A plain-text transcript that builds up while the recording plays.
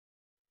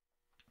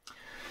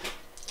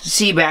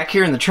See, back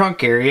here in the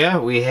trunk area,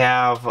 we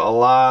have a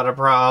lot of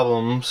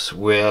problems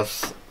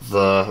with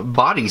the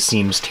body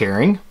seams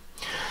tearing.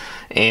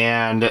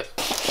 And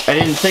I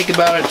didn't think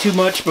about it too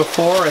much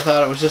before. I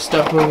thought it was just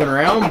stuff moving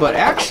around, but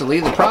actually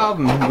the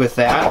problem with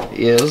that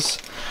is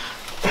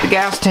the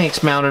gas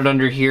tank's mounted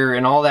under here,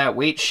 and all that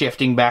weight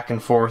shifting back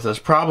and forth is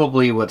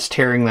probably what's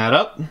tearing that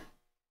up.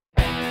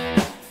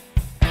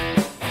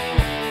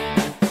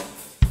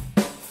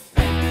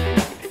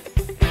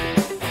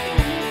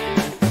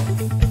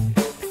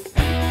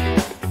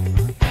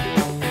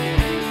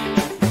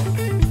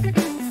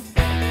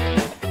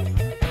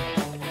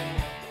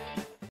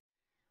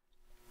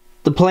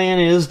 The plan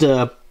is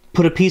to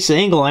put a piece of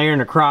angle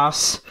iron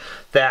across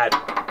that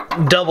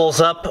doubles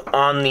up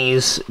on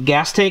these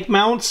gas tank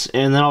mounts,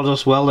 and then I'll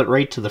just weld it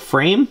right to the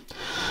frame.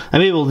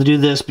 I'm able to do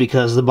this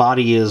because the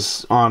body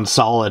is on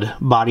solid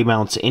body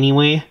mounts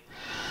anyway.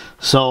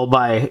 So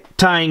by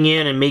tying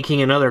in and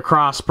making another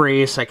cross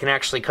brace, I can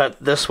actually cut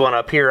this one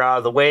up here out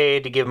of the way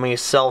to give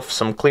myself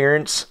some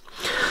clearance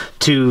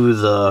to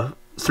the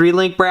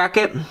 3-link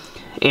bracket,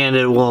 and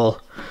it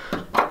will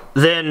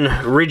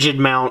then rigid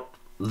mount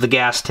the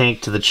gas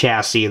tank to the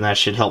chassis, and that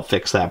should help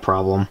fix that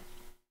problem.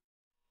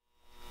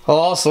 I'll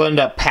also end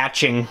up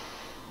patching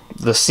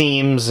the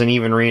seams and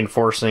even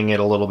reinforcing it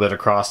a little bit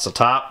across the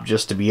top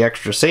just to be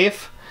extra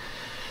safe,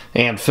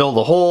 and fill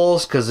the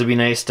holes because it'd be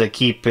nice to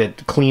keep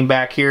it clean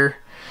back here.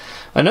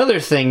 Another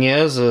thing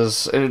is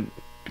it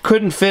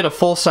couldn't fit a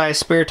full-size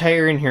spare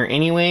tire in here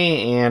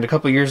anyway, and a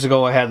couple years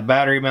ago I had the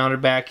battery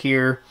mounted back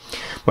here.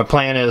 My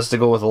plan is to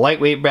go with a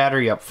lightweight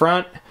battery up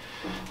front,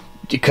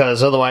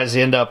 because otherwise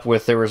you end up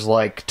with, there was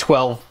like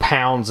 12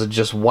 pounds of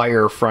just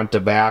wire front to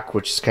back,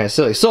 which is kind of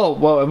silly. So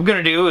what I'm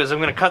going to do is I'm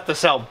going to cut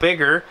this out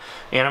bigger,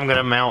 and I'm going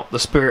to mount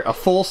a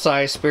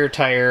full-size spare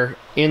tire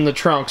in the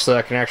trunk so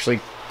that I can actually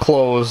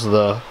close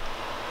the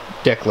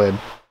deck lid.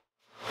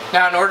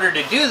 Now, in order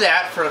to do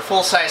that for the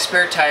full-size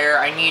spare tire,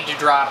 I need to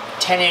drop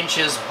 10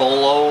 inches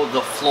below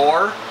the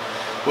floor,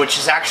 which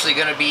is actually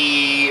going to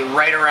be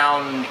right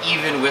around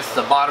even with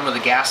the bottom of the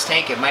gas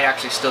tank. It might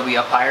actually still be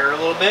up higher a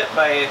little bit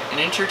by an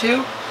inch or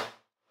two.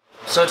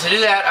 So to do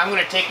that, I'm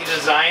going to take a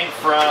design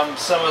from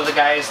some of the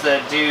guys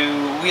that do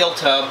wheel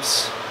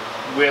tubs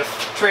with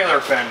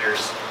trailer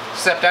fenders,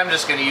 except I'm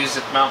just going to use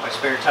it to mount my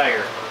spare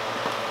tire.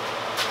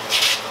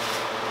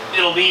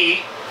 It'll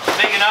be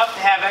big enough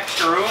to have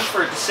extra room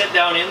for it to sit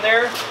down in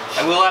there.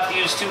 I will have to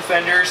use 2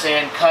 fenders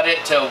and cut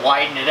it to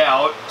widen it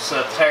out so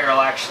that the tire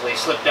will actually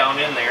slip down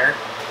in there.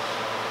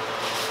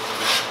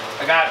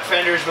 I got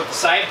fenders with the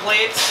side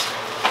plates.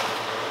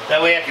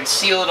 That way I can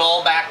seal it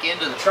all back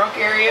into the trunk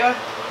area.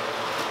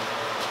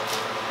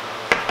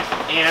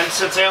 And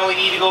since I only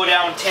need to go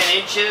down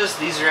 10 inches,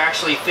 these are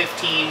actually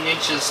 15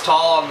 inches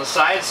tall on the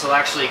sides, so I'll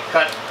actually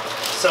cut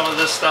some of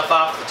this stuff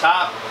off the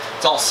top.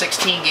 It's all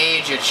 16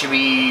 gauge. It should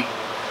be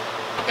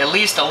at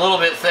least a little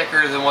bit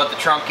thicker than what the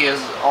trunk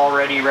is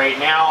already right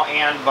now,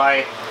 and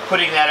by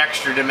putting that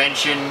extra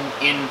dimension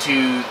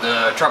into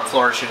the trunk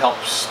floor, it should help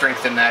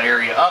strengthen that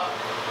area up.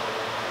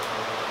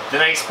 The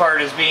nice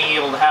part is being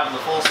able to have the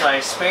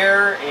full-size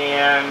spare,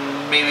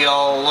 and maybe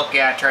I'll look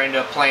at trying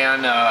to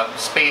plan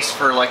space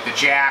for like the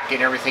jack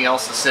and everything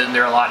else to sit in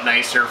there a lot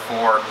nicer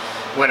for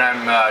when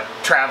I'm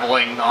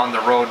traveling on the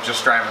road,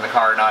 just driving the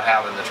car, not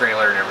having the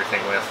trailer and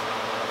everything with.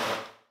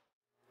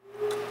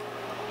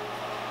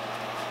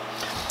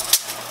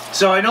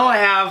 So I know I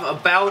have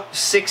about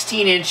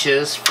 16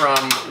 inches from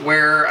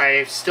where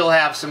I still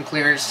have some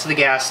clearance to the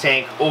gas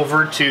tank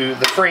over to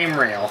the frame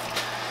rail.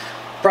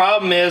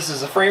 Problem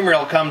is the frame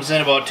rail comes in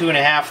about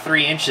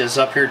 2.5–3 inches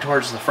up here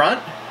towards the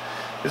front.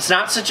 It's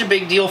not such a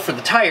big deal for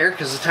the tire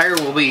because the tire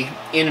will be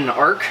in an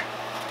arc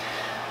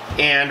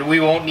and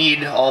we won't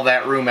need all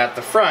that room at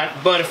the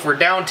front, but if we're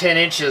down 10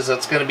 inches,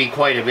 that's going to be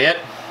quite a bit.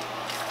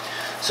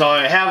 So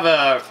I have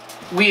a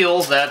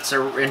wheel that's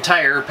an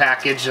entire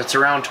package that's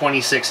around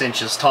 26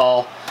 inches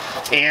tall,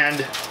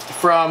 and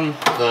from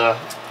the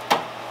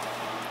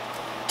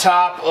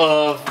top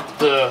of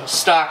the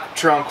stock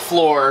trunk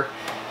floor,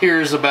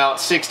 here's about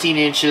 16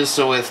 inches,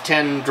 so with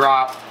 10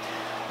 drop,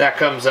 that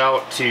comes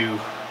out to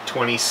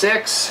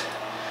 26,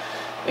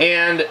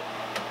 and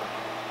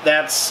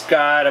that's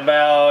got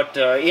about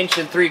 1.75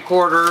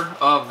 inches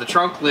of the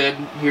trunk lid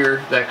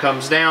here that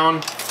comes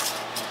down.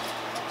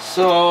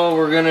 So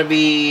we're gonna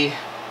be,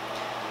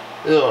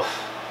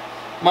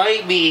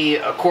 might be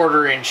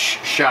 1/4 inch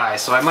shy,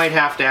 so I might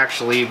have to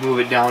actually move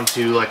it down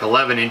to like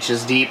 11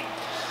 inches deep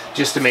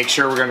just to make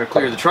sure we're gonna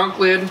clear the trunk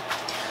lid.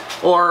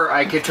 Or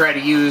I could try to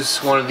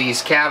use one of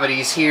these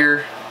cavities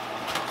here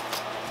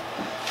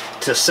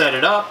to set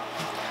it up.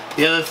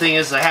 The other thing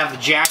is I have the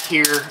jack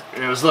here,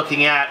 and I was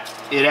looking at,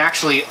 it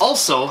actually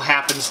also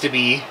happens to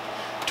be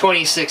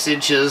 26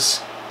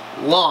 inches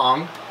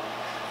long,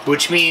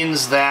 which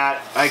means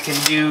that I can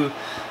do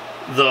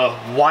the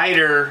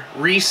wider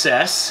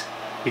recess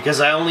because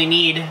I only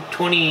need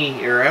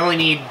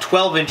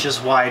 12 inches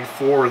wide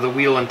for the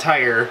wheel and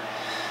tire.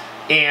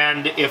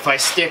 And if I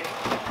stick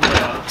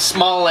the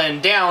small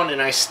end down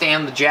and I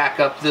stand the jack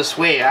up this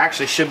way, I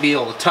actually should be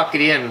able to tuck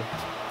it in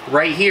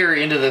right here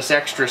into this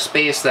extra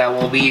space that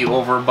will be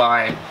over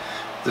by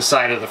the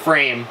side of the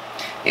frame,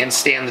 and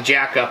stand the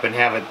jack up and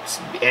have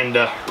it end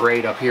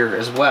right up here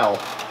as well.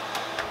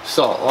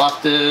 So I'll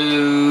have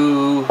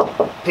to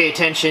pay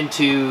attention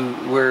to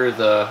where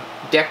the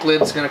deck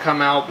lid's going to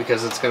come out,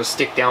 because it's going to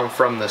stick down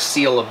from the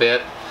seal a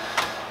bit.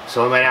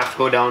 So I might have to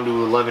go down to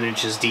 11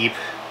 inches deep.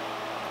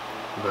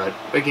 But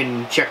I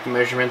can check the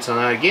measurements on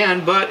that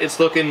again, but it's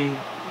looking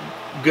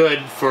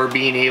good for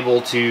being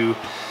able to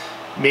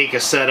make a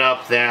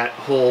setup that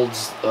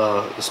holds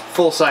a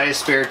full-size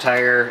spare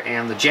tire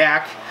and the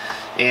jack.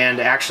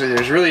 And actually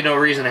there's really no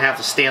reason to have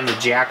to stand the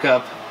jack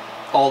up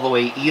all the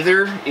way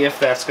either, if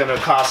that's going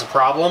to cause a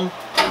problem.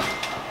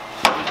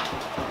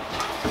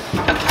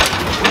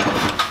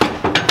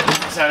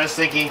 So I was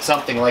thinking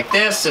something like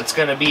this, it's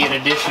going to be an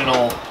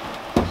additional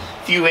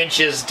few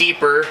inches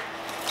deeper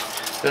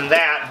than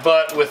that,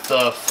 but with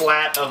the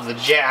flat of the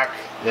jack,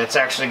 that's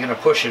actually going to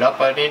push it up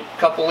a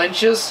couple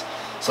inches.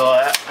 So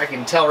I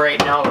can tell right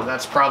now that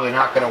that's probably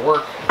not going to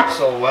work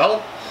so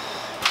well.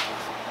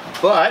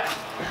 But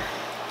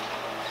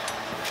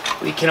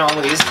we can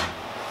always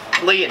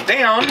lay it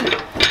down.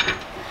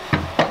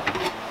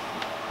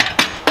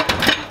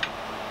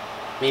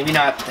 Maybe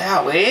not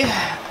that way.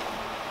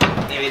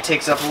 Maybe it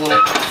takes up a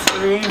little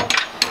room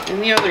in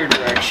the other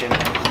direction.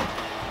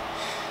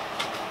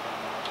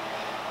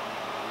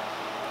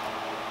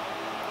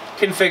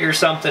 Can figure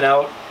something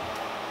out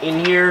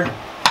in here.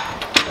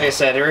 Like I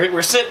said,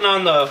 we're sitting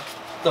on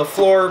the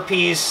floor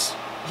piece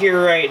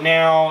here right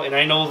now, and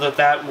I know that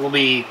that will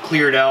be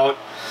cleared out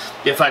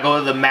if I go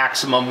to the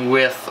maximum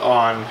width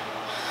on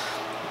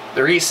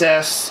the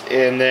recess,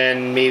 and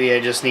then maybe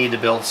I just need to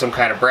build some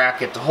kind of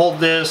bracket to hold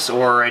this,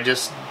 or I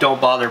just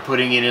don't bother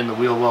putting it in the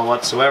wheel well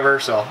whatsoever.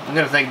 So I'm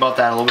going to think about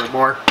that a little bit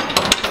more.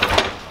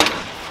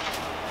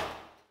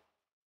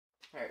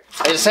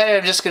 I decided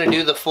I'm just going to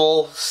do the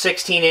full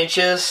 16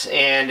 inches,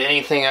 and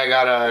anything I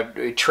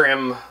gotta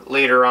trim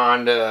later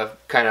on to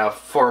kind of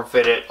form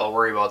fit it, I'll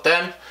worry about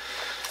then.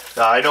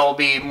 I know it'll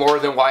be more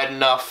than wide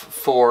enough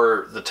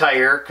for the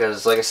tire,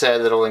 because like I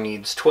said, it only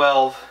needs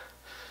 12.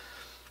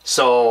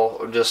 So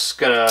I'm just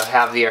gonna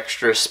have the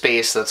extra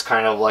space that's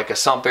kind of like a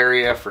sump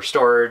area for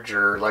storage,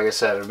 or like I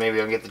said,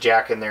 maybe I'll get the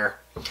jack in there.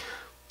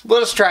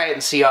 Let us try it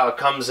and see how it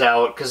comes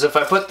out, because if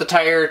I put the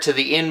tire to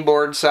the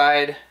inboard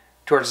side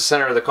towards the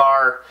center of the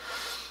car,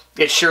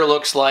 it sure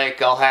looks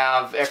like I'll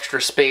have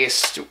extra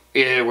space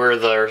where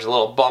there's a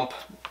little bump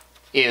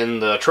in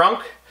the trunk.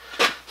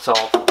 So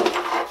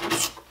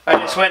I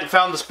just went and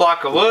found this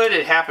block of wood.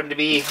 It happened to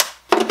be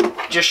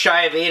just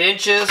shy of 8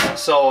 inches,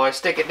 so I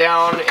stick it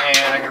down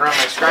and I can run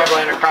my scribe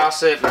line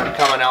across it, and I'm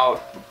coming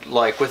out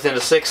like within a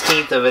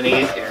 1/16 of an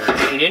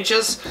 8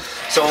 inches.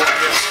 So I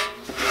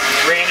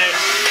just ran it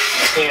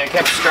and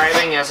kept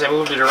scribing as I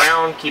moved it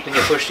around, keeping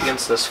it pushed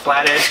against this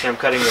flat edge, and I'm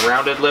cutting the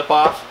rounded lip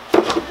off.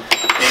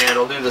 And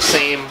I'll do the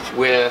same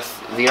with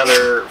the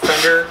other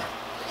fender,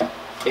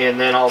 and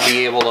then I'll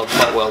be able to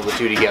butt weld the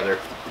two together.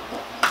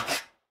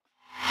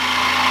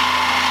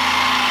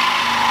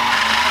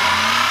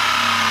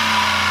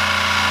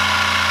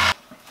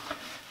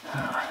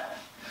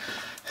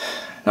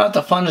 Not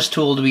the funnest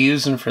tool to be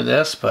using for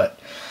this, but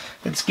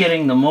it's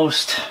getting the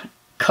most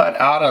cut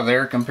out of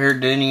there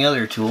compared to any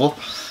other tool.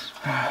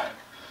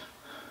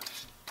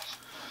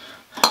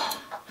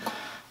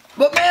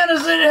 But man,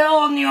 is it hell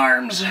on the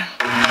arms.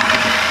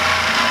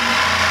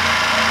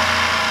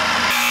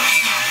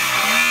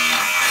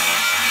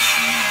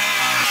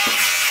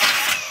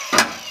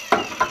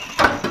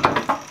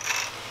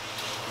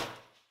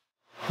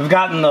 I've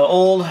gotten the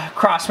old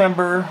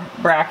crossmember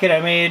bracket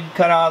I made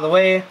cut out of the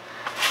way.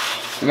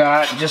 I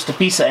got just a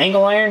piece of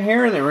angle iron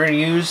here that we're going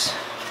to use.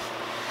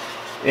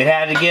 It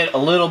had to get a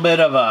little bit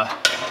of a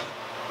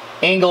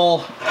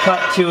angle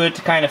cut to it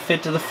to kind of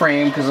fit to the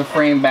frame, because the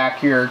frame back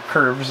here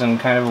curves in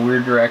kind of a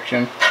weird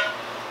direction.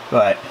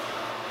 But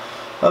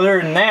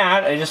other than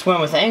that, I just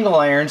went with angle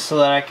iron so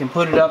that I can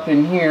put it up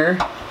in here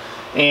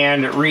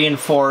and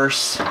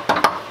reinforce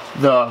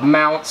the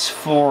mounts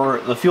for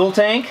the fuel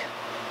tank.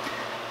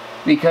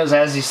 Because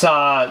as you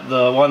saw,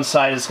 the one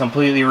side is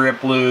completely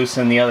ripped loose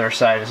and the other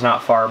side is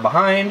not far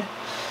behind.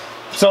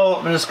 So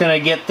I'm just going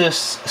to get this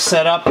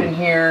set up in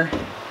here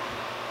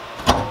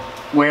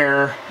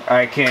where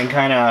I can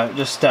kind of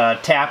just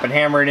tap and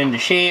hammer it into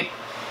shape.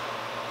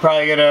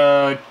 Probably going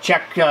to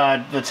check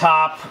the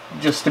top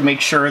just to make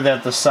sure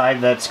that the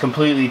side that's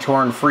completely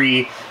torn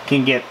free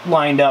can get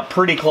lined up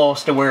pretty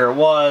close to where it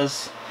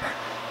was.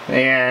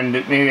 And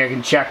maybe I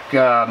can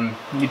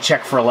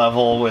check for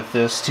level with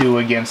this too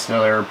against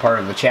another part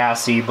of the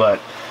chassis. But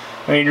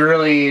I mean,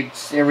 really,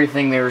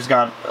 everything there's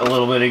got a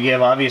little bit of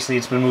give. Obviously,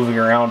 it's been moving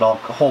around a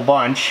whole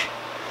bunch,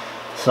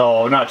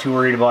 so I'm not too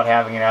worried about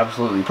having it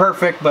absolutely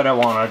perfect, but I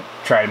want to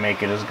try to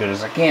make it as good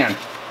as I can.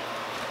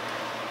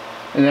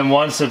 And then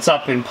once it's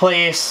up in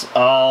place,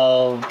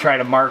 I'll try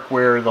to mark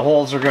where the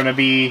holes are going to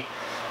be.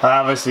 I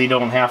obviously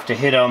don't have to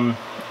hit them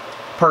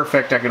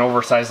perfect. I can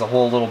oversize the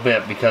hole a little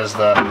bit because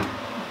the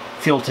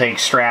fuel tank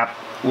strap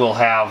will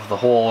have the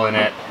hole in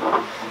it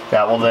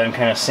That will then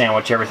kind of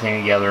sandwich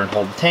everything together and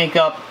hold the tank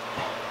up.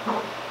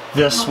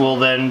 This will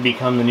then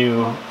become the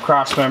new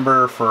cross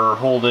member for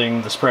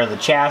holding the spread of the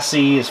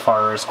chassis as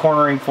far as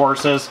cornering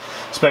forces,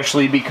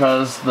 especially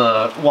because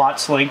the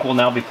Watts link will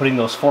now be putting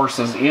those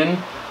forces in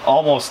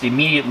almost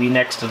immediately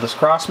next to this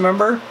cross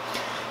member.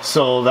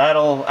 So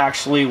that'll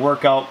actually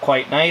work out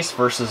quite nice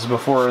versus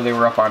before they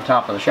were up on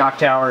top of the shock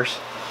towers.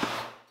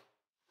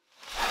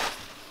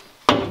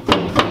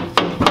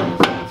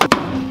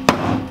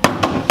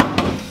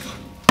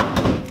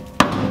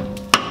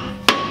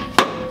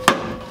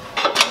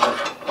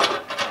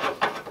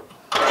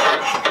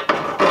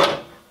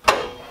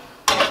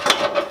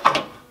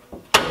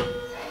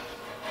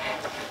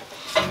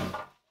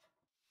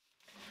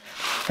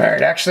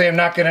 Alright, actually I'm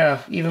not going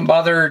to even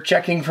bother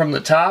checking from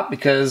the top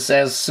because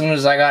as soon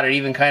as I got it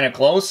even kind of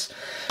close,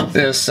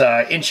 this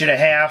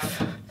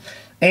 1.5"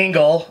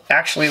 angle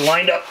actually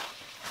lined up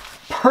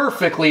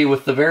perfectly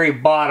with the very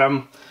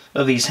bottom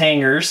of these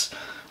hangers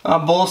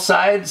on both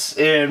sides,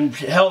 and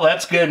hell,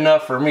 that's good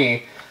enough for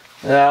me.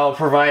 That'll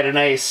provide a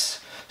nice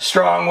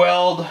strong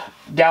weld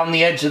down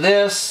the edge of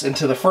this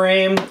into the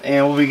frame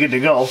and we'll be good to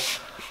go.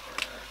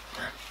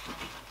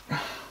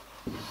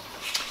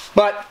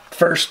 But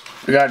first,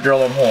 we gotta drill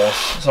them holes,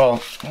 so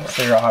we'll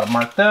figure out how to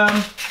mark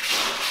them.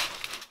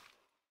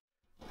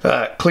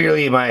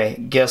 Clearly my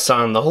guess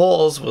on the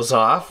holes was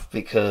off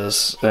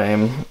because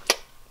I'm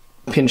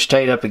pinched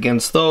tight up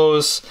against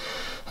those.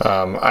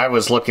 I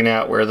was looking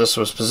at where this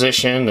was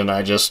positioned and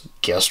I just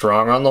guessed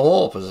wrong on the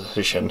hole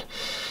position.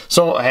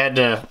 So I had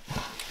to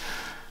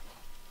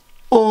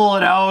pull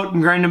it out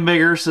and grind them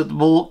bigger so that the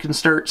bolt can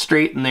start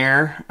straight in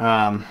there.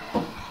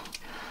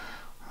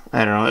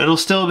 I don't know, it'll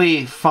still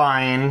be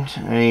fine.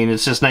 I mean,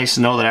 it's just nice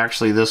to know that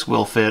actually this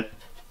will fit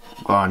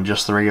on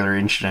just the regular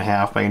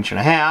 1.5" by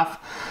 1.5".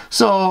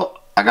 So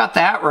I got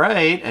that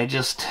right. I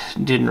just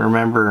didn't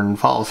remember and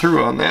follow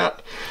through on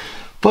that.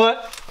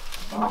 But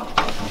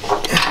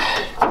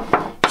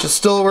it should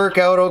still work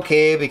out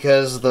okay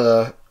because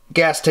the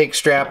gas tank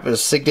strap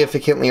is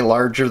significantly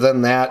larger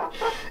than that.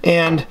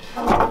 And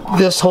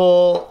this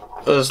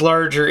hole is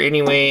larger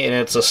anyway, and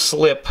it's a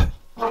slip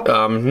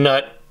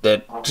nut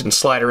that can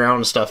slide around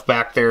and stuff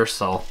back there,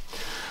 so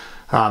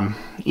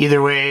either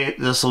way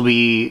this will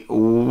be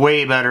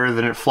way better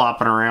than it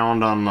flopping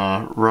around on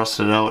the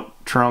rusted out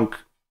trunk.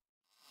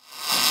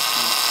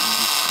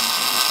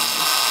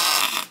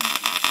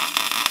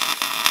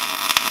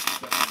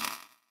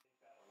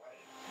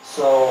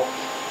 So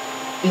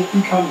it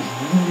becomes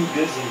really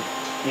busy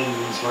in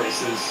these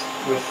races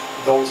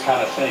with those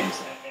kind of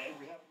things.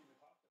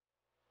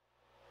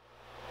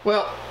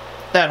 Well,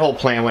 that whole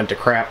plan went to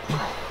crap.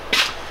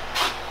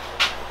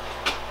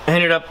 I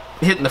ended up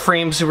hitting the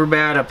frame super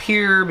bad up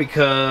here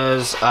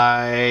because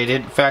I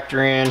didn't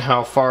factor in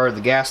how far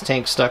the gas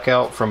tank stuck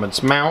out from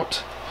its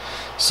mount.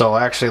 So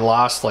I actually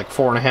lost like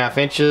 4.5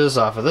 inches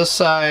off of this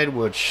side,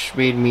 which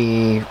made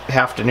me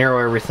have to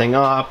narrow everything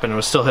up, and I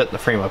was still hitting the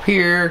frame up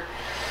here.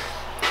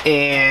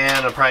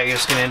 And I'm probably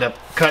just gonna end up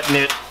cutting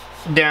it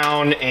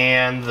down,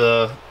 and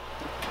the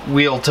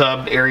wheel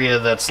tub area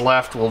that's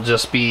left will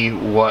just be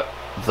what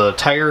the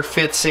tire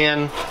fits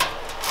in.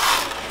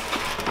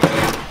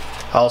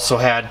 Also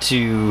had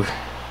to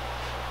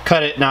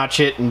cut it, notch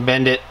it, and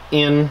bend it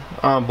in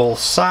on both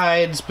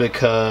sides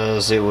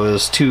because it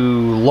was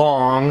too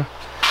long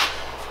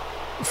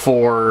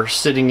for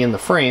sitting in the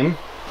frame.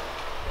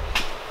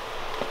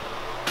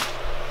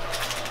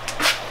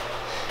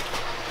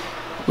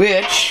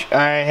 Which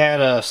I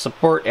had a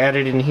support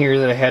added in here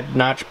that I had to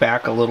notch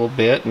back a little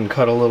bit and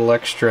cut a little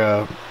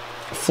extra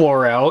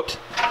floor out.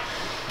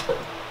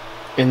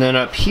 And then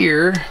up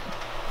here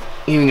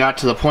even got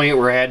to the point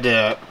where I had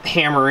to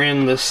hammer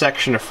in this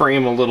section of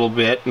frame a little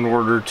bit in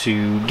order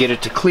to get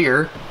it to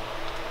clear.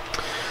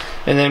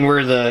 And then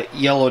where the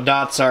yellow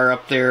dots are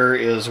up there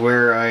is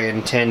where I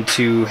intend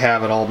to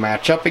have it all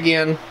match up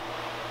again.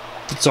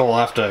 So I'll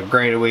have to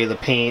grind away the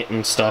paint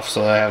and stuff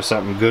so that I have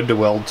something good to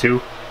weld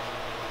to.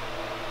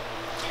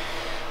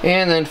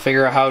 And then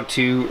figure out how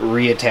to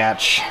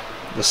reattach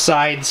the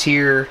sides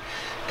here,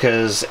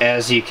 because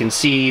as you can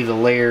see the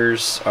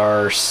layers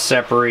are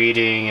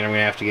separating and I'm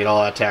gonna have to get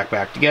all that tacked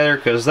back together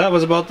because that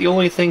was about the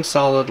only thing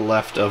solid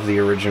left of the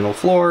original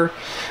floor,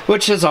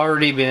 which has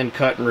already been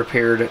cut and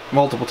repaired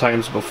multiple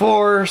times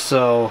before.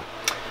 So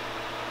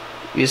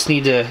you just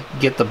need to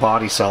get the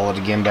body solid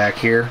again back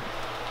here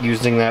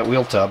using that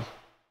wheel tub.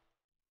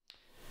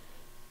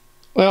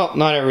 Well,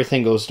 not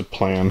everything goes to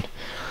plan.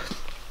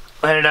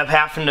 I ended up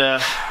having to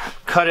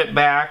cut it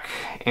back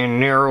and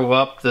narrow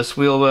up this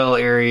wheel well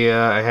area.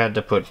 I had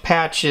to put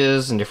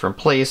patches in different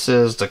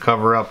places to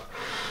cover up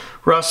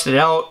rusted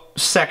out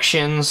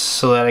sections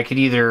so that I could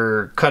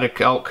either cut it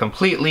out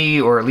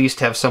completely or at least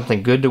have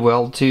something good to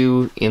weld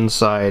to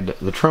inside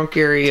the trunk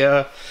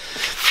area.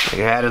 I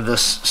added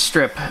this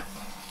strip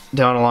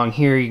down along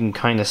here. You can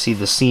kind of see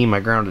the seam. I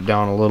ground it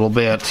down a little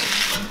bit.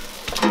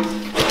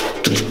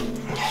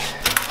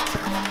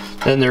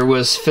 Then there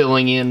was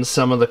filling in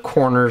some of the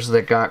corners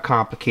that got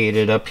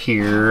complicated up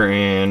here,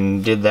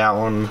 and did that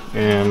one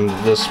and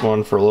this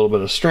one for a little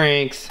bit of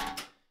strength.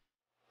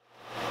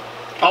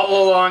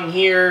 All along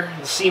here,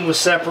 the seam was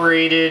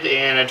separated,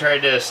 and I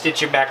tried to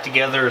stitch it back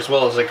together as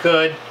well as I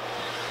could.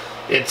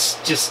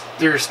 It's just,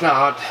 there's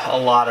not a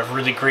lot of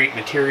really great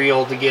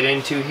material to get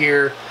into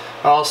here.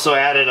 I also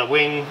added a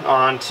wing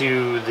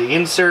onto the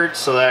insert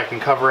so that I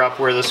can cover up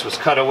where this was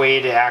cut away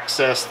to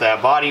access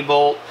that body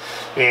bolt,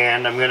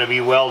 and I'm going to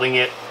be welding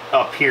it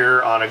up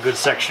here on a good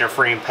section of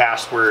frame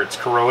past where it's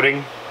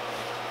corroding.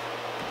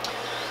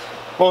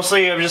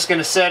 Mostly I'm just going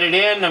to set it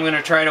in. I'm going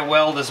to try to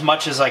weld as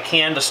much as I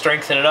can to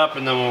strengthen it up,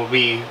 and then we'll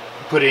be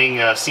putting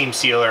a seam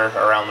sealer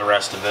around the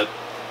rest of it.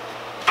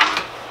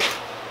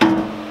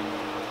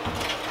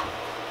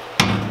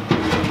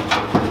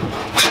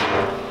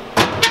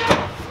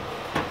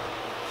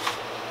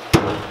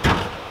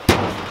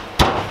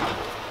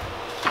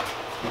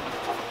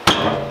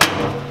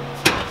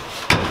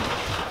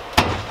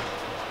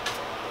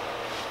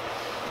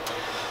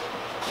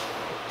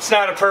 It's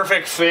not a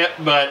perfect fit,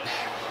 but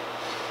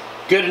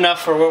good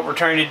enough for what we're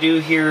trying to do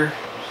here.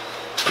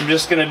 I'm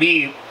just going to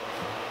be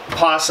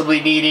possibly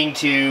needing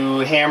to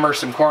hammer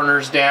some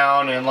corners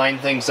down and line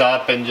things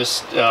up and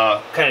just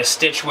kind of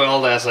stitch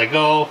weld as I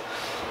go.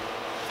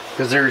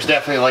 Because there's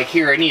definitely, like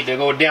here, I need to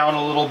go down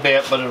a little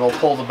bit, but it'll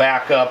pull the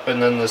back up,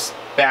 and then this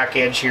back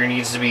edge here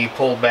needs to be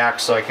pulled back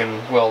so I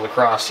can weld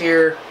across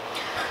here.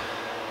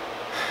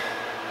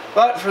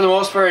 But for the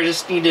most part, I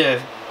just need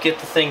to get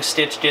the thing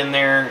stitched in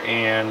there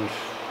and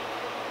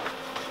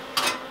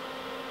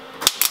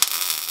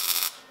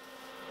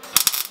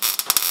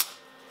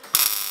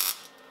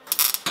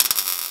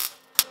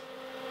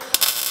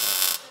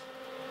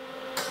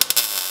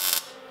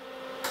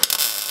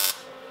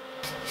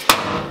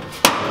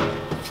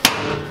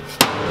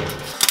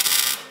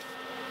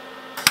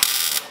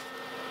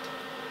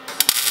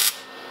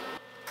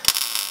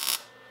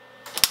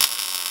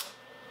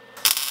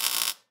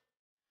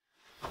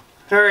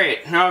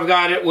alright, now I've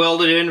got it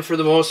welded in for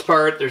the most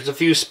part. There's a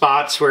few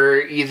spots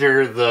where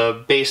either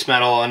the base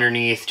metal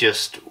underneath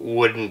just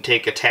wouldn't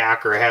take a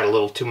tack, or I had a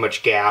little too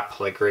much gap,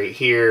 like right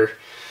here.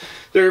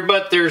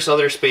 But there's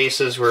other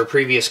spaces where a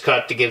previous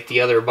cut to get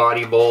the other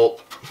body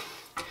bolt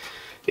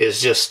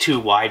is just too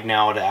wide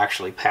now to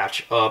actually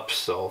patch up.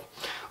 So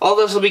all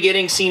this will be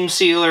getting seam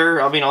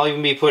sealer. I mean, I'll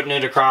even be putting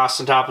it across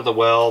on top of the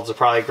welds. I'll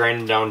probably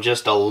grind it down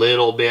just a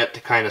little bit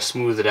to kind of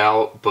smooth it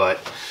out, but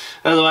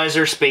otherwise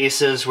there's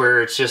spaces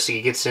where it's just,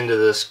 it gets into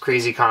this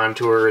crazy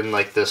contour and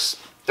like this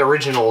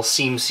original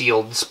seam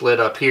sealed split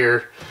up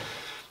here.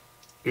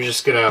 You're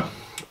just gonna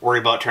worry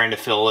about trying to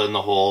fill in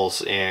the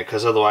holes, and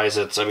because otherwise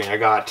it's, I mean, I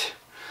got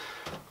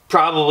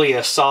probably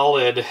a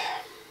solid,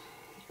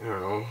 I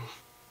don't know,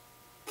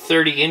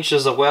 30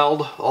 inches of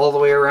weld all the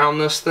way around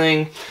this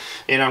thing,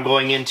 and I'm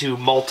going into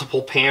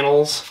multiple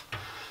panels,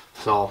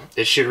 so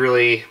it should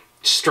really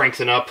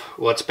strengthen up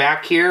what's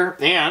back here.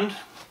 And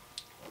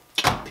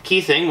the key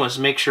thing was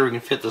make sure we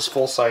can fit this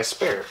full-size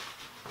spare.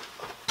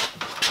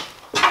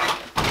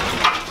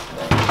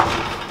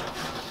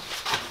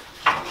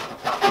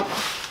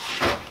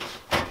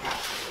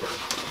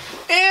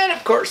 And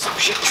of course, we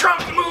should try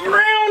to move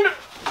around.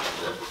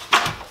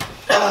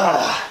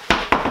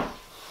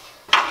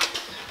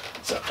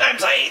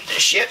 Sometimes I hate this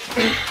shit.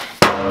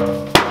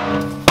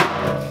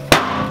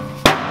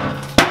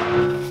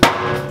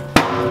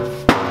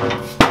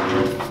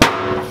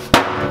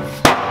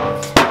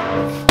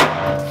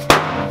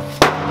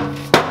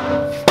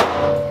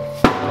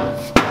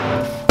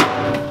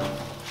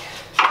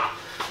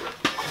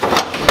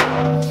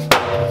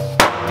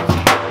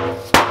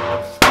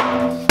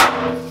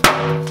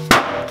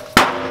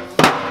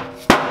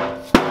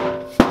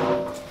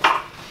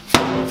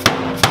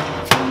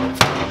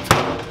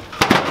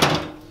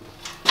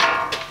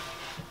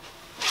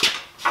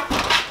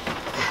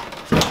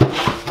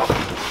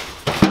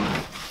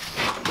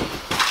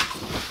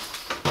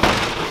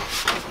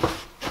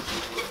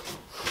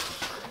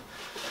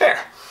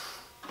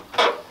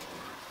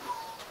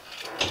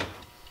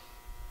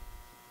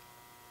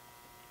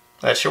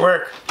 That should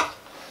work.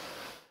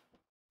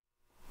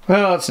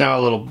 Well, it's now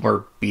a little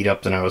more beat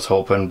up than I was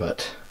hoping,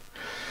 but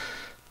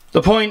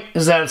the point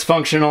is that it's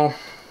functional,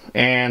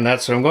 and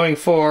that's what I'm going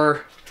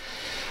for.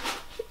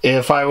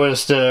 If I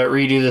was to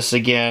redo this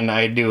again,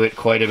 I'd do it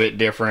quite a bit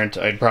different.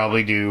 I'd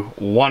probably do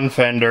one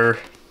fender,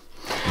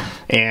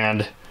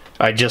 and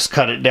I'd just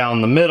cut it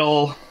down the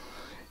middle,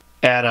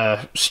 add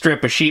a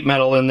strip of sheet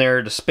metal in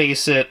there to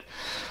space it.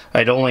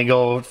 I'd only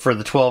go for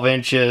the 12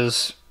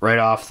 inches right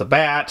off the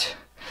bat,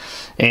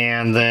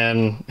 and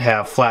then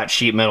have flat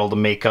sheet metal to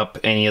make up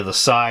any of the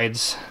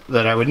sides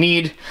that I would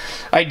need.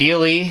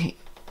 Ideally,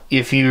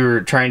 if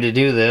you're trying to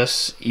do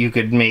this, you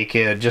could make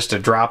just a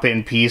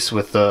drop-in piece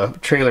with the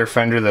trailer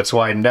fender that's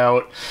widened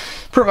out,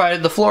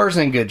 provided the floor's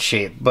in good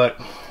shape, but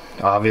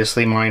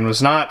obviously mine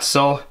was not,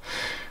 so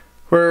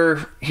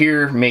we're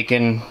here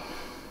making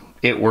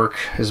it work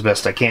as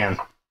best I can.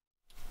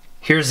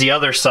 Here's the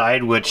other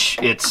side, which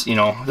it's, you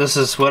know, this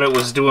is what it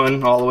was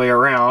doing all the way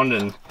around,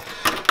 and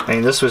I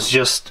mean, this was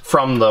just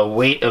from the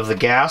weight of the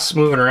gas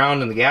moving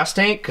around in the gas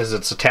tank because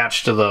it's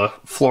attached to the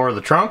floor of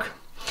the trunk.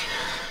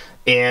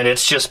 And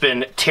it's just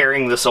been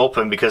tearing this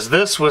open because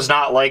this was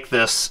not like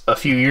this a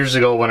few years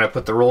ago when I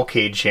put the roll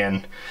cage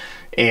in.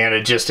 And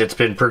it's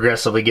been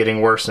progressively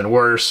getting worse and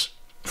worse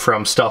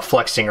from stuff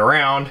flexing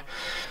around.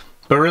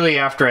 But really,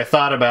 after I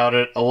thought about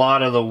it, a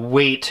lot of the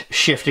weight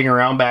shifting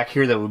around back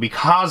here that would be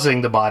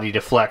causing the body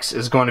to flex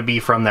is going to be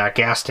from that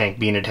gas tank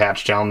being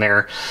attached down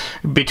there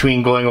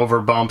between going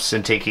over bumps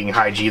and taking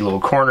high G-low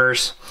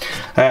corners.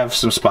 I have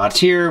some spots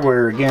here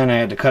where, again, I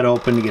had to cut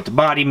open to get the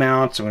body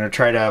mounts. I'm going to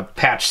try to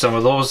patch some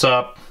of those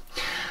up,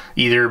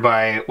 either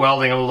by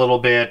welding a little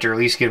bit or at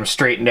least get them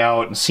straightened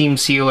out and seam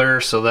sealer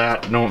so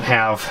that I don't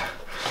have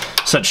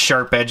such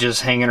sharp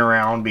edges hanging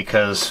around,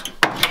 because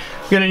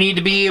I'm going to need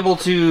to be able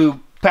to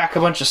pack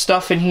a bunch of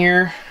stuff in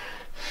here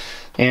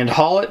and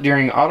haul it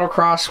during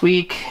autocross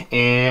week,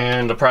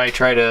 and I'll probably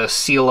try to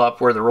seal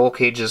up where the roll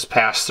cages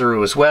pass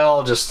through as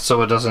well, just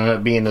so it doesn't end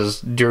up being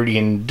as dirty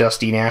and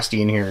dusty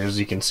nasty in here, as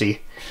you can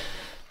see.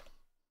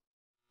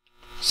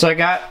 So I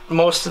got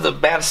most of the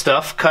bad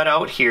stuff cut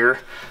out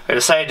here. I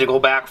decided to go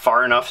back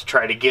far enough to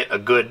try to get a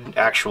good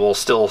actual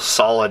still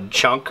solid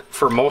chunk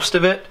for most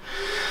of it,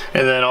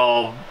 and then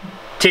I'll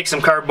take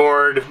some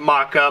cardboard,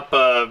 mock up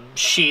a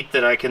sheet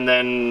that I can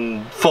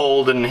then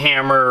fold and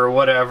hammer or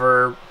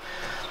whatever,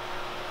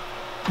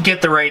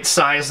 get the right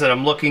size that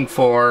I'm looking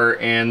for,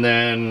 and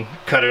then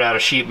cut it out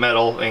of sheet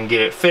metal and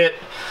get it fit.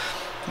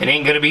 It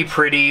ain't gonna be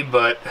pretty,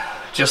 but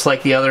just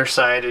like the other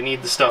side, I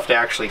need the stuff to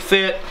actually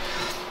fit.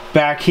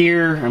 Back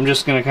here, I'm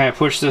just gonna kind of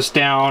push this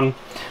down.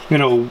 I'm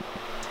gonna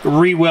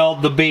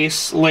re-weld the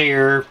base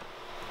layer,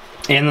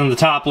 and then the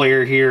top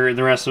layer here, and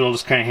the rest of it will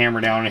just kind of hammer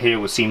down and hit it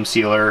with seam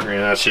sealer, and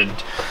that should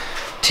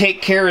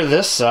take care of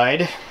this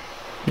side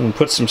and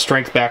put some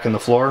strength back in the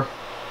floor.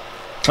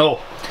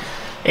 Oh,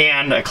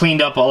 and I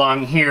cleaned up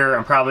along here.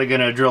 I'm probably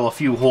going to drill a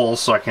few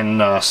holes so I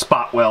can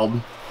spot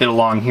weld it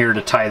along here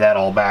to tie that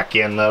all back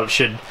in. That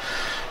should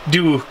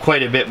do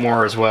quite a bit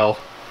more as well.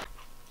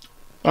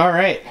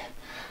 Alright,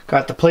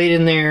 got the plate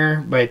in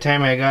there. By the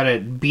time I got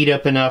it beat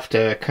up enough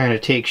to kind of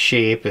take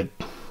shape, it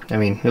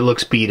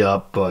looks beat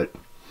up, but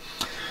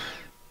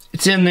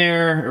it's in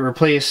there. I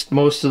replaced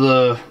most of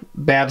the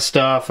bad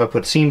stuff. I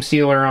put seam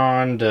sealer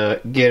on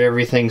to get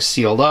everything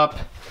sealed up.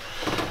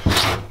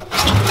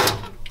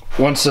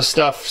 Once the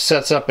stuff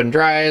sets up and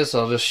dries,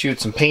 I'll just shoot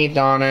some paint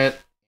on it.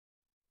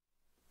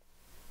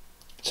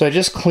 So I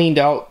just cleaned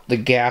out the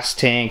gas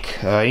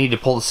tank. I need to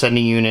pull the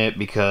sending unit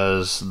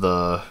because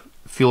the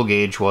fuel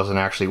gauge wasn't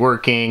actually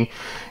working.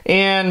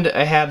 And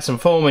I had some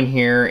foam in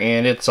here,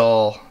 and it's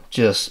all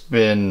just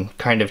been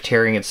kind of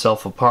tearing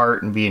itself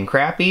apart and being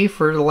crappy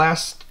for the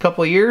last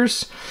couple of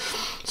years.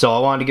 So I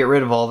wanted to get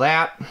rid of all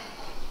that.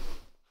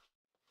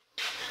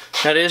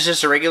 That is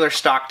just a regular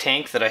stock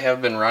tank that I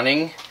have been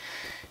running,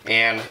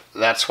 and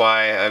that's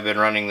why I've been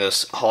running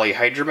this Holley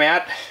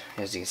Hydromat.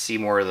 As you can see,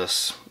 more of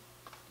this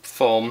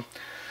foam.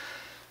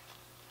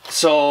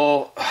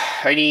 So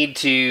I need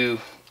to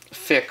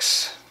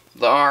fix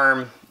the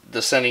arm.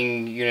 The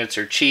sending units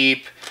are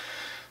cheap.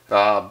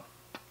 I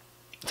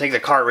think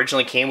the car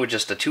originally came with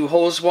just a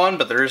 2-hose one,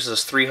 but there is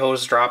this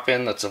 3-hose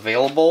drop-in that's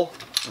available.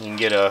 You can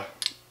get a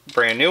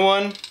brand new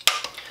one.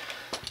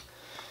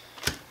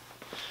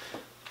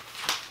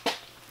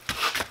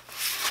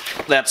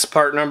 That's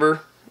part number.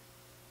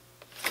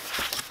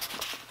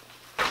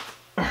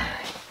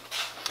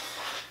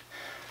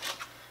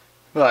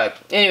 But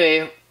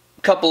anyway,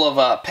 a couple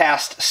of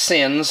past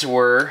sins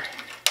were,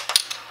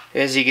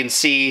 as you can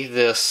see,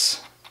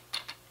 this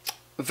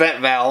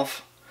vent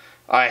valve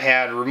I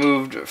had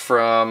removed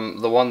from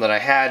the one that I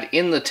had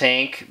in the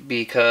tank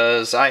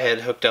because I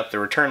had hooked up the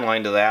return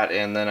line to that,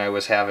 and then I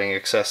was having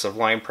excessive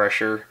line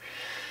pressure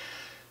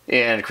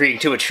and creating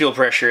too much fuel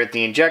pressure at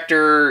the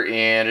injector,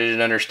 and I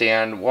didn't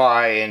understand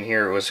why, and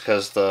here it was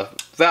because the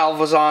valve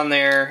was on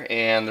there.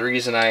 And the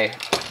reason I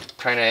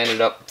kind of ended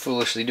up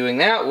foolishly doing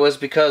that was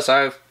because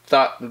I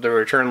thought the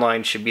return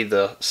line should be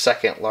the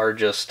second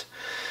largest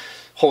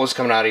hose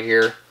coming out of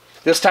here.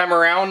 This time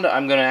around,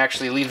 I'm going to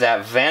actually leave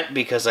that vent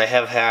because I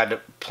have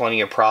had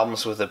plenty of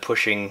problems with it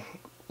pushing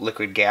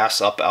liquid gas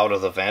up out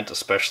of the vent,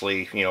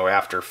 especially, you know,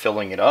 after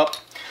filling it up.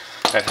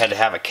 I've had to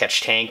have a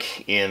catch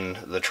tank in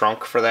the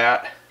trunk for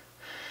that.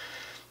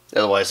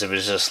 Otherwise, it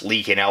was just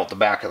leaking out the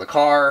back of the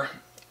car.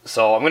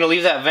 So I'm going to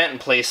leave that vent in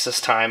place this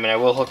time, and I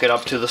will hook it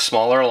up to the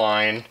smaller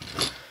line.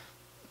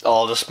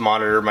 I'll just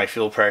monitor my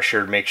fuel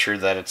pressure to make sure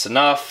that it's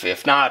enough.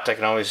 If not, I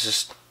can always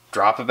just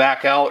drop it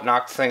back out,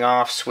 knock the thing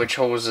off, switch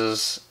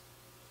hoses,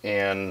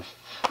 and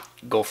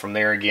go from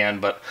there again.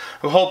 But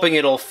I'm hoping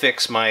it'll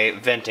fix my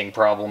venting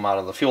problem out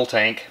of the fuel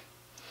tank.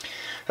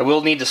 I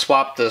will need to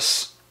swap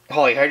this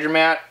Holley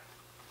Hydromat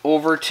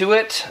over to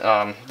it.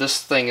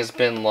 This thing has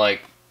been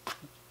like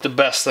the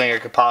best thing I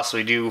could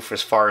possibly do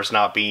as far as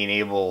not being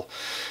able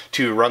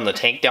to run the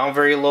tank down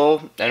very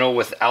low. I know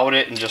without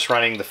it and just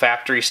running the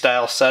factory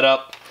style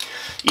setup,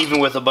 even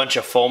with a bunch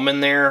of foam in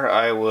there,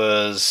 I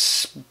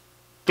was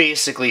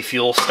basically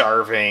fuel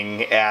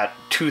starving at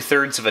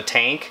 2/3 of a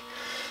tank.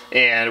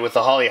 And with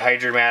the Holley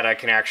Hydromat, I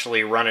can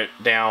actually run it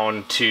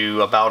down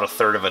to about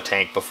 1/3 of a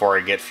tank before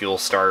I get fuel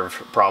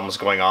starve problems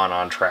going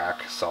on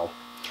track. So,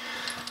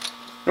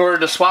 in order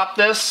to swap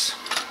this,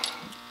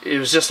 it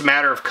was just a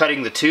matter of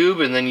cutting the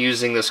tube and then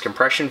using this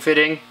compression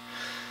fitting.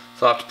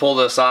 So I'll have to pull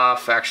this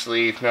off.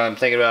 Actually, now I'm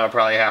thinking about it, I'll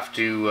probably have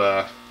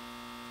to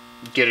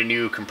get a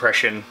new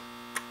compression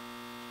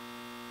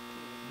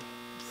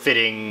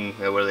fitting,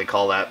 what do they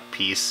call that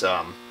piece?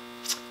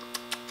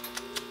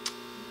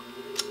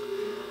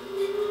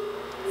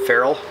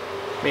 Ferrule,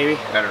 maybe?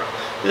 I don't know.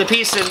 The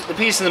piece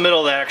in the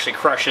middle that actually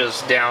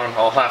crushes down,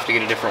 I'll have to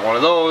get a different one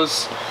of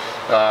those.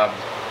 I'll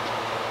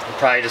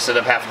probably just end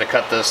up having to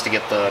cut this to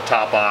get the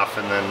top off,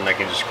 and then I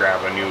can just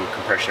grab a new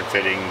compression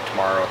fitting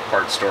tomorrow at the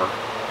parts store.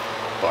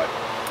 But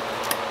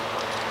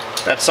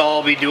that's all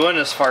I'll be doing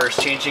as far as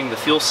changing the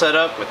fuel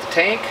setup with the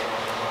tank.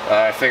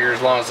 I figured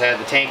as long as I had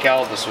the tank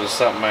out, this was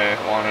something I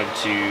wanted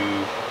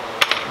to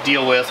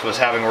deal with, was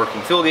having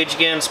working fuel gauge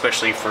again,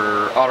 especially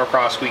for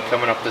Autocross week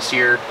coming up this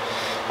year.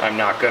 I'm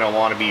not going to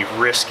want to be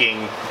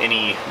risking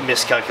any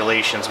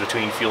miscalculations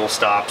between fuel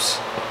stops.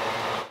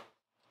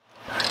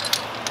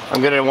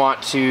 I'm going to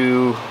want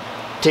to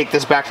take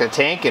this back to the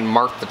tank and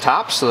mark the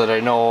top so that I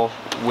know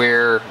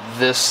where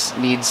this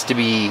needs to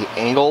be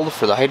angled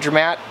for the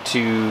hydromat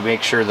to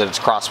make sure that it's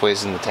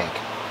crossways in the tank.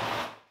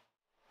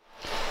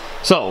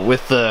 So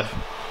with the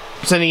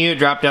sending unit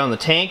drop down the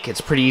tank,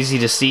 it's pretty easy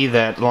to see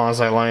that as long as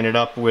I line it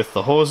up with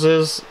the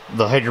hoses,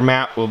 the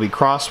hydromat will be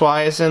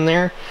crosswise in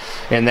there,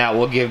 and that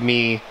will give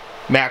me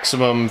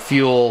maximum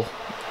fuel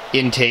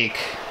intake,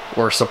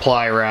 or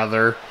supply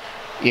rather,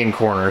 in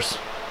corners.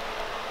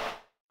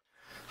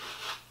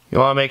 You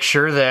want to make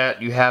sure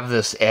that you have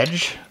this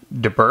edge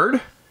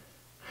deburred.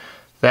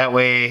 That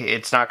way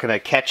it's not going to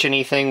catch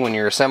anything when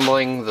you're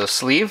assembling the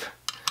sleeve.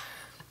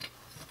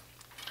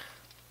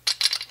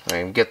 I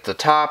can get the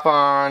top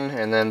on,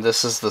 and then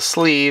this is the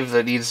sleeve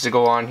that needs to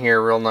go on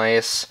here real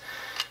nice,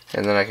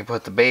 and then I can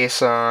put the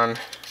base on.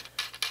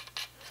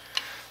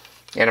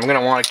 And I'm going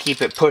to want to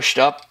keep it pushed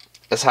up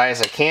as high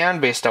as I can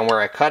based on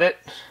where I cut it.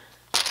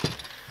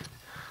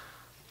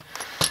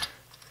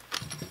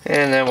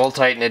 And then we'll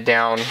tighten it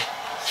down.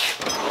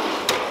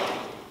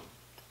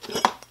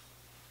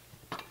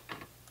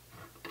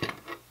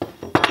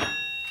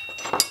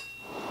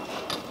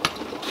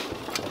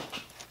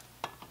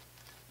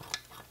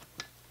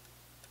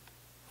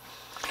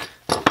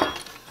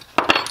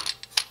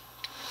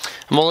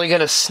 I'm only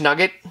going to snug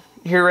it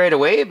here right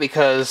away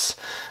because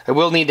I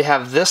will need to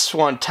have this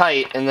one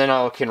tight, and then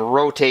I can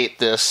rotate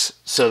this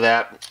so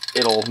that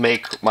it'll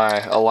make my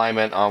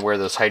alignment on where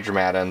this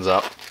hydromat ends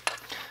up.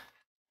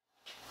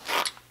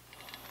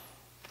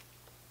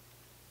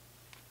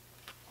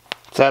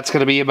 So that's going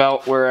to be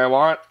about where I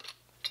want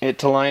it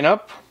to line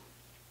up.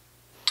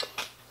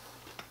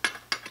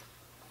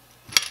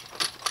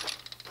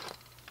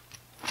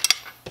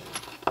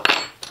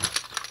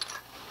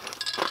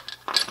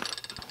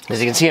 As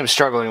you can see, I'm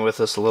struggling with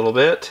this a little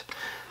bit.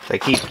 I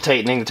keep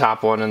tightening the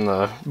top one and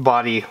the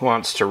body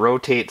wants to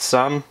rotate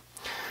some.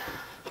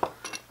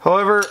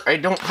 However, I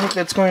don't think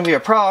that's going to be a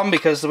problem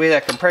because the way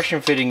that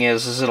compression fitting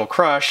is it'll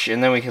crush,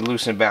 and then we can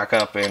loosen it back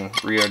up and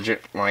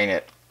realign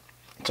it.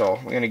 So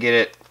I'm going to get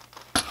it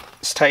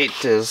as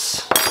tight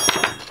as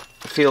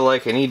I feel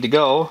like I need to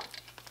go.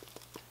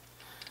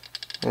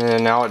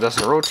 And now it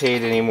doesn't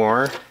rotate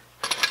anymore,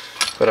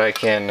 but I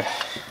can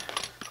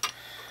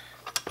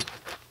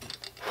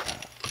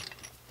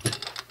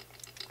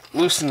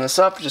loosen this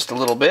up just a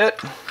little bit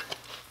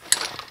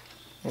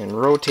and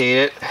rotate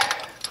it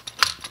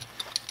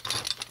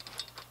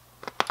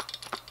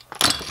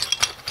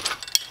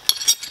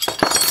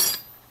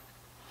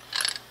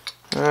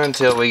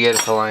until we get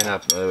it to line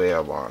up the way I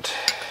want.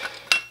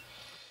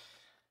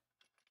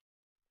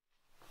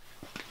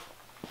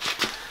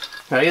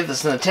 Now to get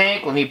this in the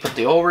tank, we'll need to put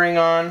the O-ring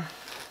on,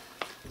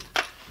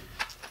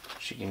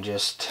 which you can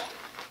just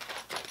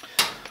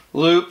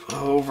loop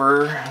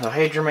over the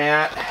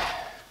hydromat.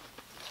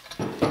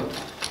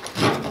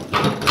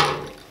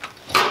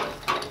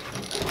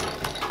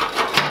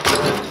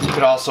 You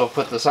could also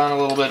put this on a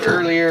little bit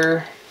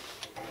earlier.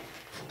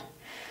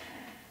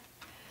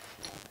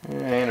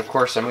 And of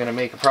course I'm going to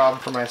make a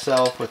problem for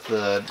myself with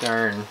the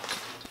darn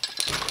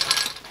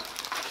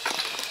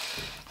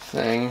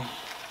thing.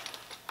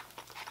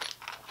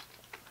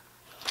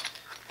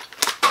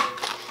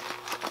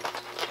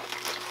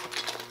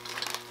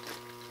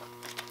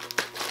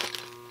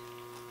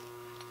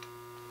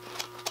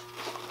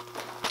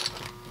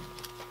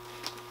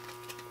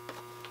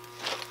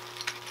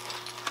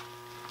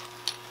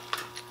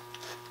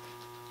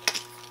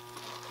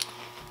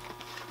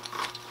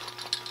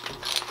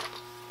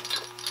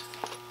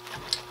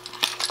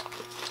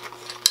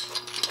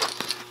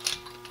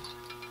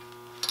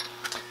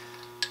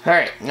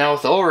 Alright, now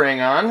with the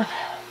O-ring on,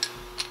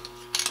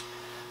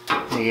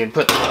 you can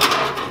put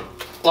the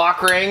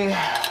lock ring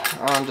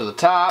onto the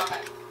top.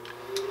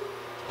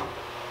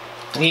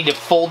 You need to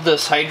fold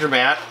this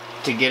hydromat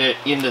to get it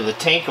into the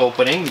tank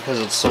opening because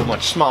it's so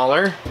much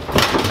smaller.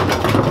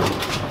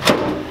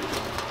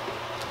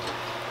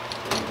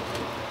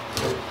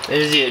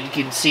 As you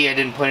can see, I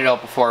didn't point it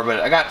out before, but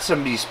I got some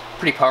of these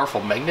pretty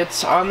powerful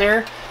magnets on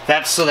there.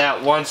 That's so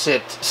that once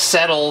it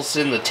settles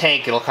in the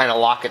tank, it'll kind of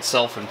lock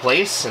itself in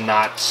place and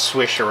not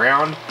swish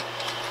around.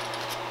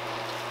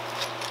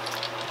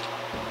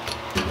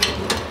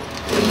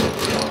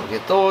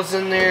 Get those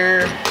in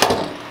there.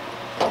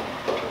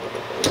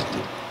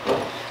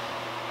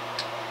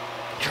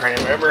 Trying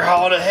to remember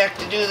how the heck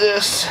to do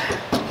this.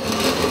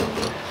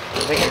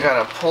 I think I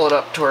gotta pull it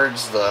up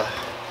towards the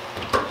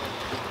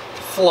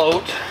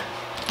float.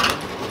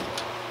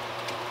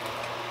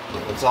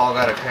 It's all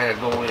gotta kind of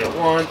go in at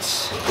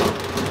once.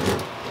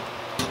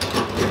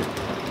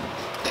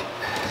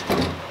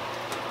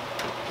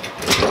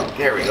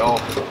 There we go.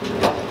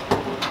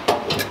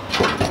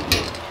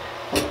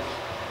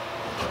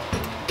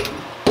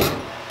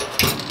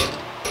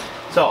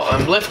 So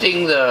I'm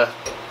lifting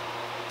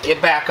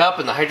it back up,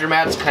 and the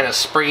hydromat's kind of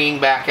springing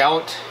back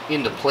out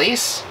into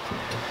place.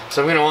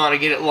 So I'm going to want to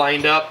get it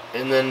lined up,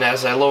 and then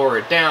as I lower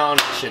it down,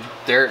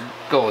 there it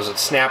goes. It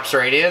snaps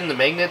right in, the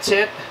magnets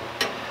hit.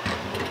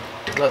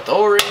 Let the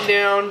O-ring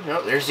down.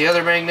 Oh, there's the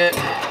other magnet.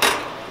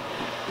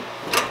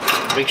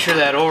 Make sure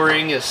that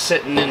O-ring is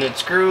sitting in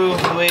its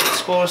groove the way it's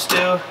supposed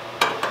to.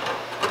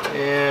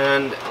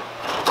 And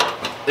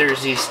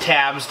there's these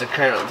tabs to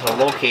kind of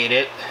locate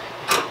it.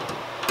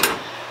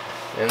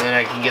 And then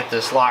I can get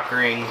this lock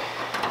ring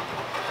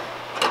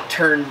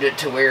turned it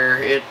to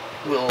where it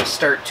will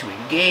start to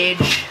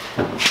engage.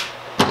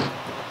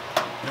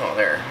 Oh,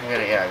 there.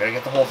 I gotta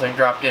get the whole thing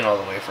dropped in all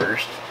the way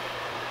first.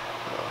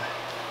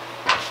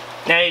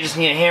 Now you just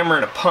need a hammer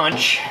and a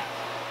punch.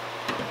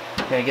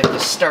 Gotta get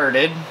this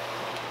started.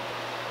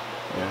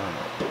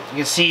 You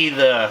can see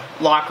the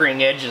lock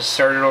ring edge is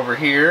started over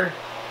here.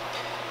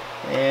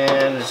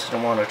 And just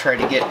want to try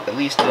to get at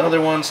least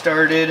another one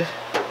started.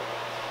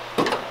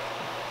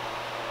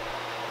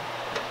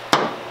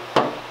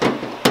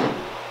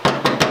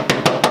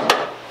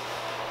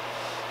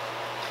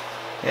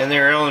 And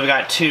there I only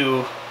got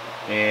two,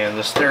 and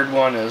this third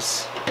one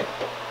is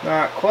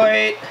not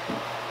quite.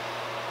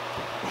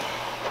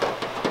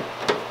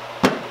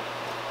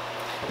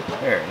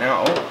 There,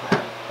 now,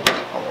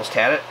 almost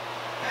had it.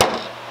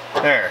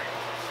 There.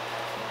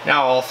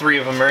 Now all three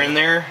of them are in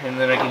there, and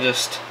then I can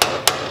just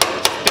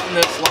spin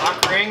this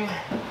lock ring.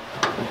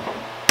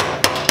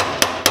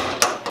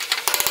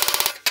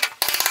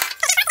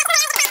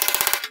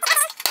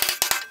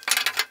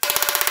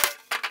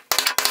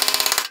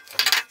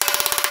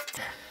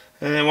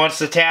 And then once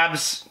the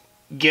tabs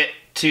get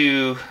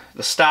to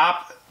the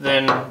stop,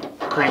 then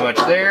pretty much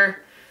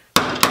there.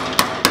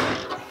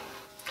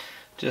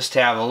 Just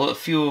have a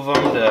few of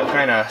them to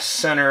kind of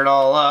center it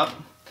all up.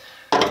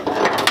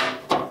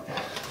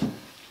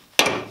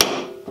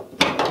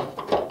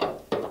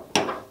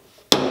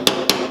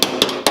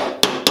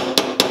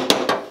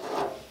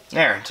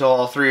 There, until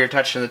all three are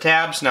touching the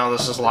tabs. Now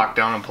this is locked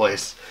down in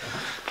place.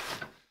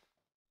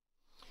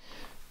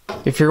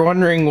 If you're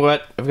wondering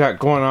what I've got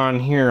going on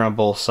here on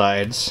both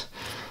sides,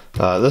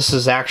 this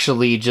is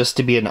actually just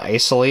to be an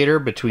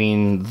isolator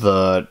between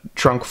the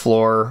trunk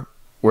floor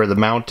where the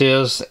mount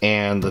is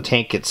and the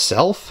tank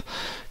itself,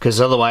 because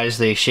otherwise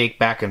they shake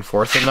back and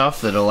forth enough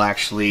that it'll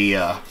actually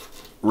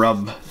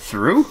rub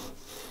through.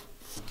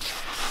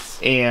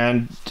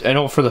 And I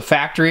know for the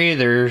factory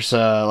there's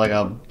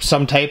like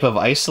some type of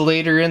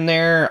isolator in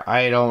there.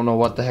 I don't know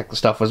what the heck the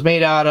stuff was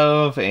made out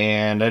of,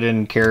 and I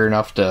didn't care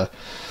enough to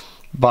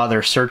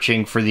bother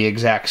searching for the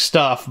exact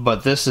stuff,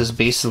 but this is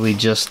basically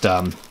just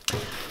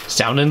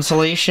sound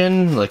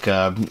insulation, like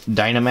a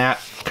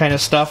Dynamat kind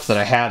of stuff that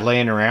I had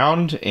laying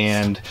around,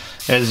 and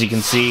as you can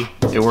see,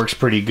 it works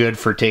pretty good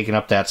for taking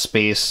up that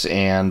space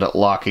and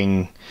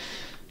locking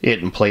it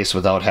in place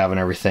without having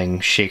everything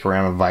shake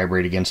around and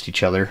vibrate against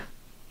each other.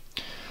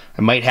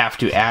 I might have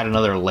to add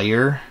another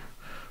layer,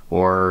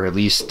 or at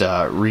least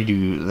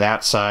redo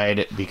that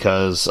side,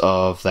 because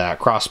of that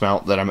cross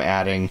mount that I'm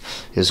adding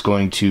is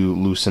going to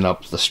loosen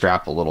up the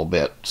strap a little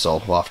bit,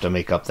 so we'll have to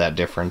make up that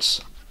difference.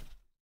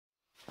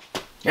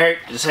 Alright,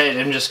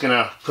 I'm just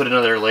gonna put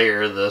another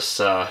layer of this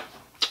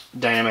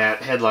Dynamat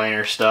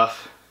headliner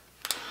stuff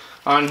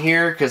on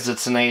here, because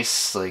it's a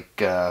nice like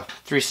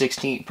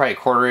 3/16, probably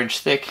 1/4 inch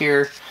thick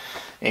here,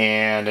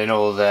 and I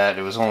know that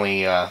it was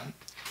only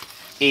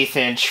 1/8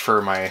 inch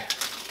for my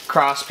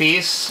cross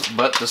piece,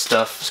 but the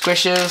stuff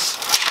squishes,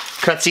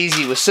 cuts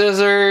easy with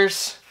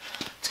scissors,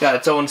 it's got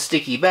its own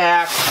sticky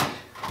back.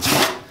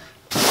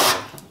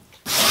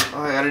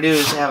 All I gotta do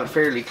is have it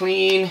fairly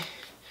clean,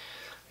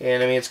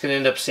 and I mean it's gonna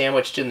end up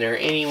sandwiched in there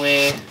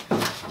anyway,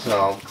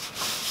 so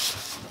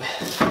just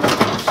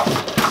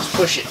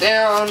push it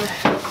down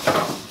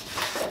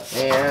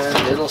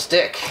and it'll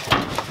stick.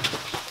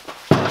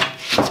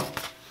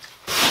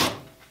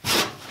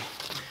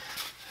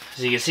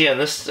 As you can see on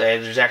this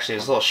side, there's actually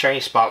this little shiny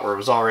spot where it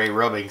was already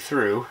rubbing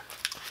through.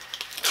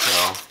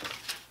 So,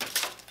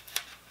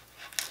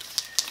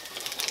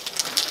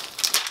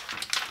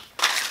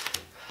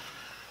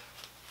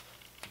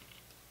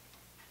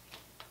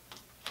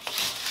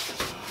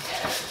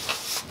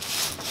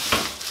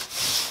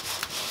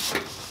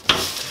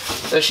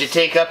 This should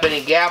take up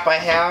any gap I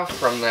have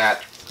from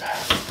that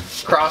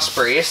cross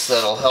brace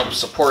that'll help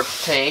support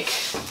the tank.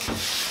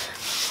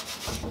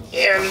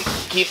 And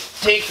keep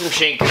the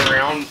tank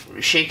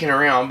from shaking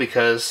around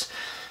because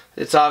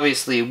it's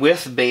obviously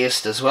width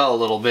based as well a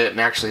little bit, and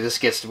actually this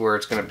gets to where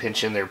it's going to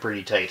pinch in there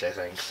pretty tight, I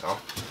think. So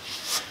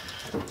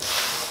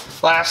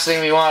last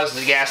thing we want is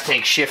the gas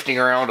tank shifting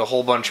around a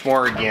whole bunch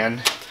more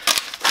again,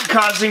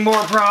 causing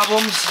more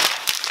problems.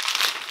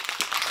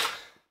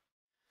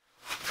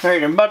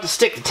 Alright, I'm about to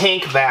stick the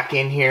tank back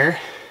in here.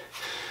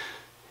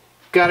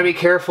 Gotta be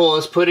careful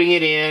as putting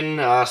it in.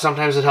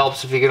 Sometimes it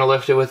helps if you're gonna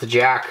lift it with a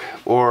jack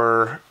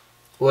or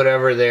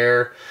whatever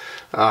there.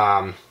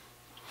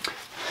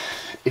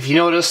 If you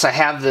notice, I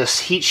have this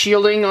heat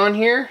shielding on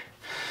here.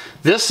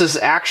 This is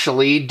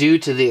actually due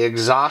to the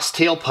exhaust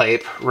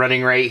tailpipe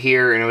running right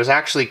here, and it was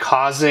actually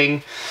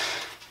causing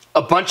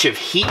a bunch of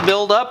heat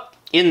buildup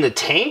in the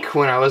tank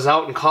when I was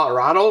out in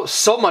Colorado,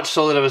 so much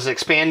so that it was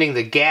expanding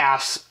the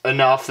gas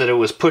enough that it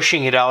was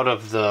pushing it out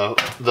of the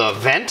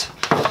vent,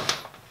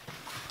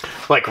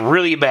 like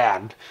really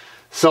bad.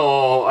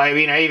 So, I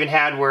mean, I even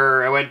had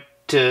where I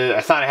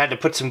thought I had to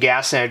put some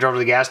gas in. I drove to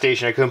the gas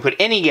station. I couldn't put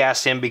any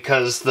gas in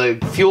because the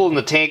fuel in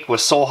the tank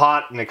was so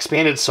hot and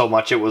expanded so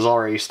much it was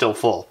already still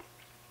full,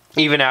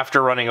 even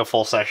after running a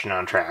full session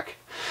on track.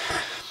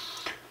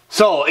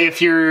 So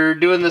if you're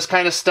doing this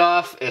kind of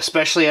stuff,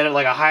 especially at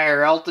like a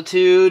higher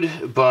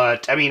altitude,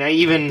 but I mean,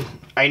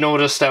 I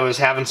noticed I was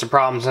having some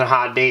problems in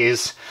hot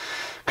days,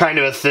 kind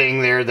of a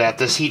thing there, that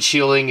this heat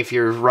shielding, if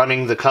you're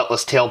running the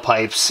Cutlass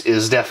tailpipes,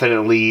 is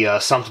definitely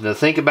something to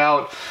think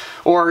about.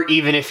 Or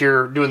even if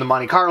you're doing the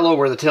Monte Carlo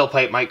where the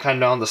tailpipe might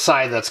come down the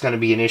side, that's going to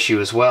be an issue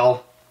as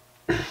well.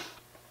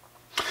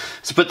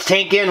 So put the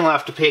tank in, we'll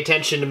have to pay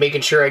attention to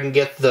making sure I can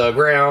get the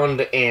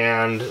ground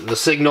and the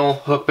signal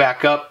hooked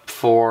back up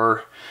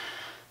for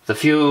the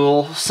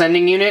fuel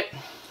sending unit.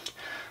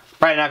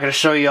 Probably not going to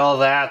show you all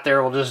that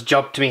there. We'll just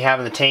jump to me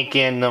having the tank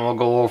in, then we'll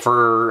go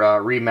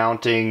over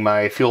remounting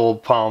my fuel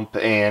pump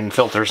and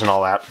filters and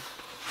all that.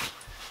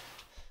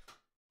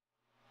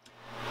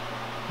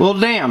 Well,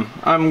 damn,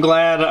 I'm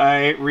glad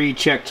I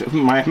rechecked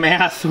my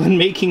math when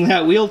making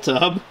that wheel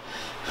tub.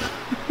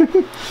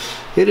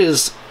 It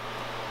is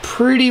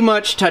pretty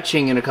much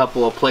touching in a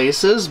couple of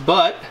places,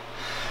 but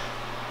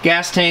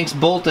gas tank's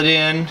bolted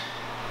in.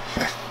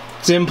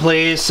 It's in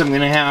place. I'm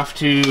going to have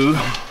to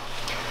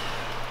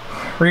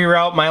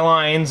reroute my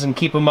lines and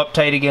keep them up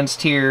tight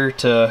against here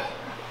to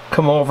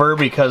come over,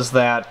 because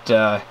that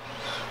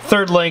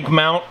third link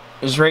mount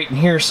is right in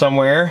here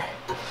somewhere.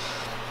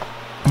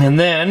 And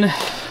then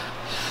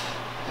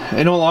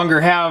I no longer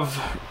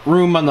have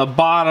room on the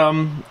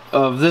bottom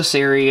of this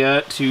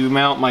area to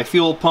mount my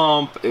fuel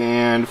pump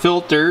and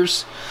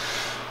filters,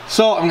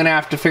 so I'm gonna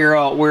have to figure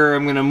out where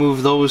I'm gonna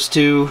move those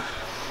to.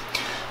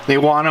 They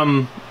want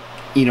them,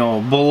 you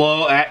know,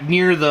 below,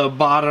 near the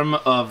bottom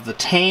of the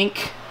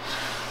tank.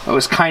 I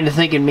was kind of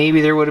thinking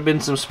maybe there would have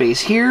been some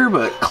space here,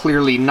 but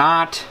clearly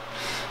not.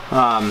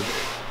 I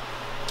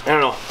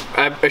don't know.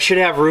 I should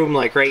have room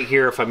like right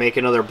here if I make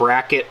another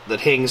bracket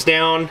that hangs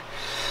down.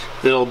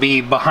 That'll be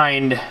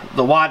behind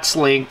the Watts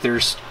link.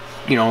 There's,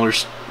 you know,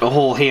 there's a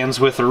whole hand's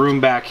width of room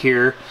back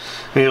here.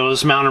 Maybe I'll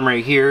just mount them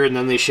right here, and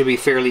then they should be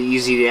fairly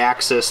easy to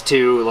access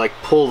too. Like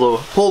pull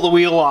the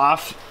wheel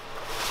off.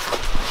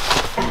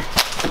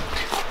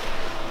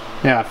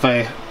 Yeah, if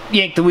I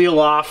yank the wheel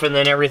off and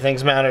then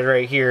everything's mounted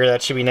right here,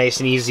 that should be nice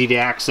and easy to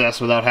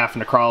access without having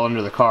to crawl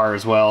under the car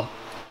as well.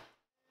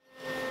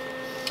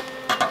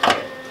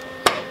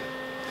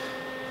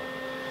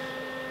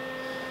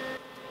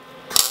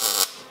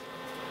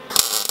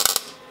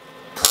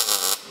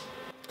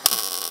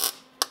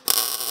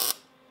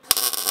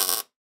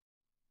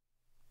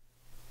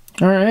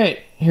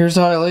 Alright, here's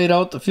how I laid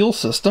out the fuel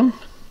system.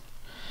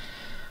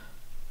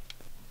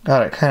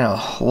 Got it kind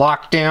of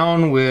locked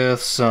down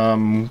with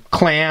some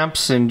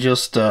clamps and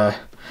just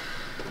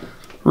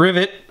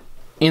rivet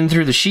in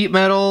through the sheet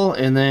metal,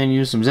 and then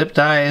use some zip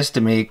ties to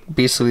make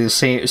basically the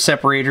same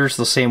separators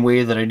the same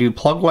way that I do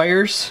plug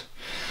wires.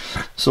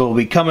 So it'll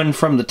be coming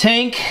from the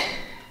tank,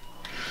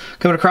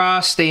 coming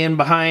across, staying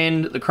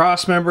behind the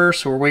cross member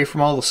so we're away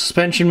from all the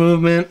suspension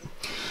movement.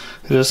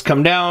 Just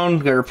come down,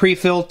 got our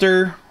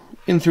pre-filter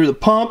in through the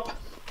pump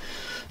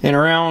and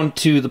around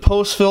to the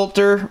post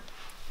filter.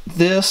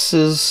 This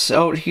is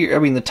out here. I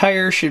mean, the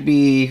tire should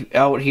be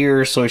out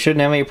here, so I shouldn't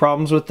have any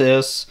problems with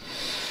this.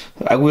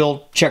 I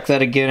will check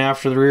that again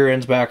after the rear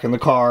end's back in the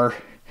car,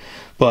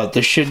 but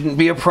this shouldn't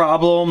be a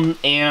problem.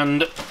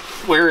 And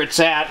where it's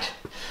at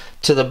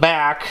to the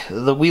back,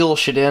 the wheel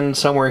should end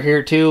somewhere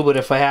here too, but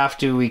if I have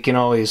to, we can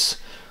always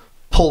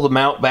pull the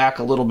mount back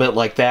a little bit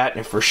like that,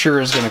 and if for sure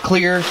is going to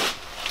clear,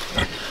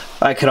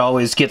 I could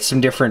always get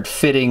some different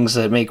fittings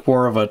that make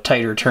more of a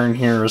tighter turn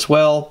here as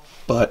well.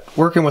 But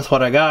working with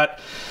what I got,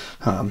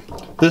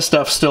 this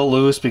stuff's still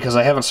loose because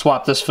I haven't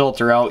swapped this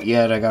filter out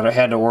yet. I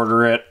had to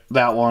order it.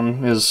 That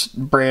one is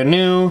brand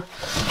new,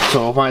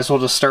 so might as well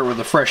just start with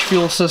the fresh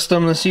fuel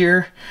system this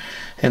year.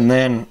 And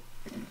then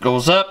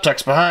goes up,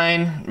 tucks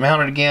behind,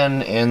 mounted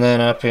again, and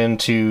then up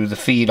into the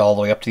feed all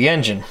the way up to the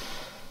engine.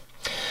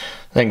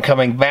 Then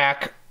coming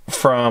back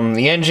from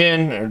the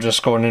engine, we're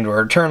just going into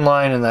our return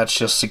line, and that's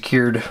just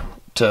secured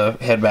to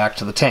head back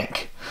to the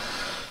tank.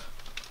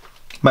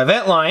 My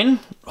vent line,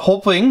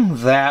 hoping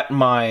that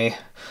my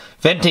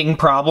venting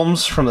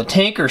problems from the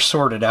tank are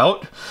sorted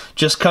out,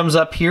 just comes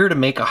up here to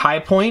make a high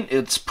point.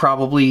 It's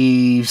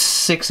probably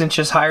 6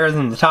 inches higher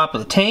than the top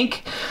of the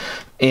tank.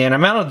 And I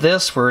mounted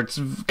this where it's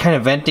kind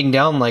of venting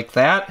down like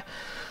that.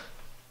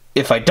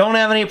 If I don't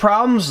have any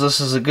problems, this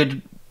is a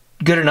good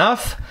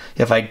enough.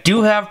 If I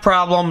do have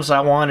problems, I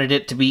wanted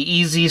it to be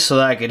easy so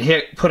that I could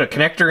put a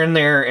connector in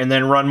there and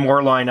then run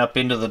more line up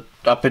into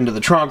the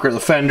trunk or the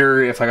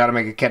fender if I got to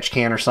make a catch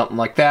can or something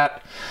like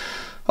that.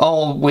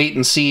 I'll wait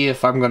and see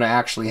if I'm going to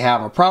actually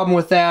have a problem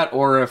with that,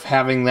 or if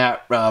having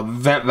that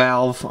vent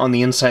valve on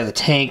the inside of the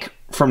tank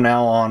from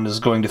now on is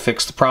going to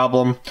fix the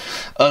problem.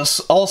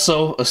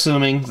 Also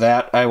assuming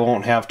that I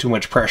won't have too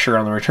much pressure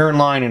on the return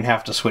line and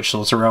have to switch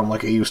those around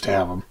like I used to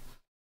have them.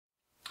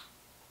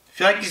 If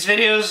you like these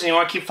videos and you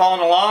want to keep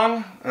following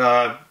along,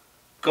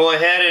 go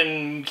ahead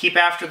and keep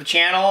after the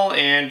channel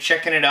and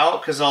checking it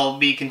out, because I'll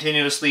be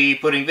continuously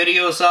putting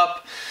videos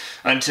up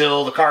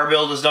until the car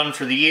build is done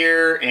for the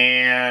year,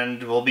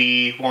 and we'll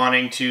be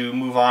wanting to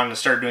move on and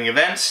start doing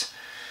events,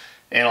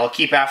 and I'll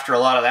keep after a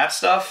lot of that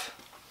stuff.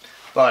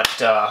 But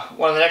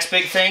one of the next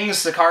big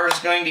things, the car is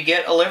going to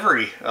get a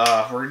livery.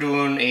 We're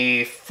doing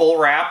a full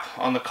wrap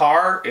on the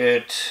car.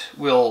 It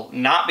will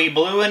not be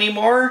blue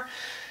anymore,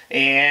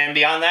 and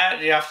beyond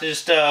that you have to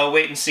just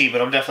wait and see,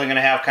 but I'm definitely going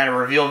to have kind of a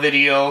reveal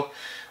video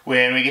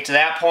when we get to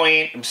that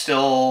point. I'm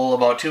still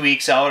about 2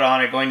 weeks out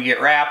on it going to get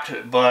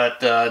wrapped,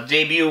 but the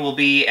debut will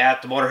be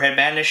at the Motorhead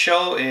Madness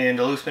show in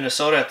Duluth,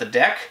 Minnesota at the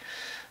Deck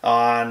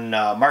on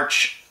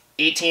March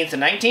 18th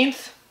and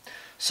 19th.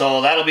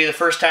 So that'll be the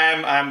first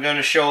time I'm going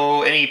to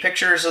show any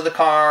pictures of the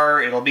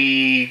car. It'll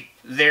be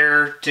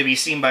there to be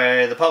seen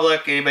by the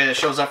public, anybody that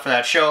shows up for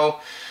that show.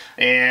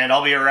 And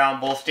I'll be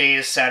around both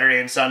days, Saturday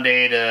and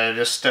Sunday, to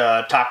just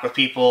talk with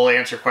people,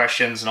 answer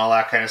questions, and all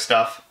that kind of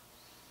stuff.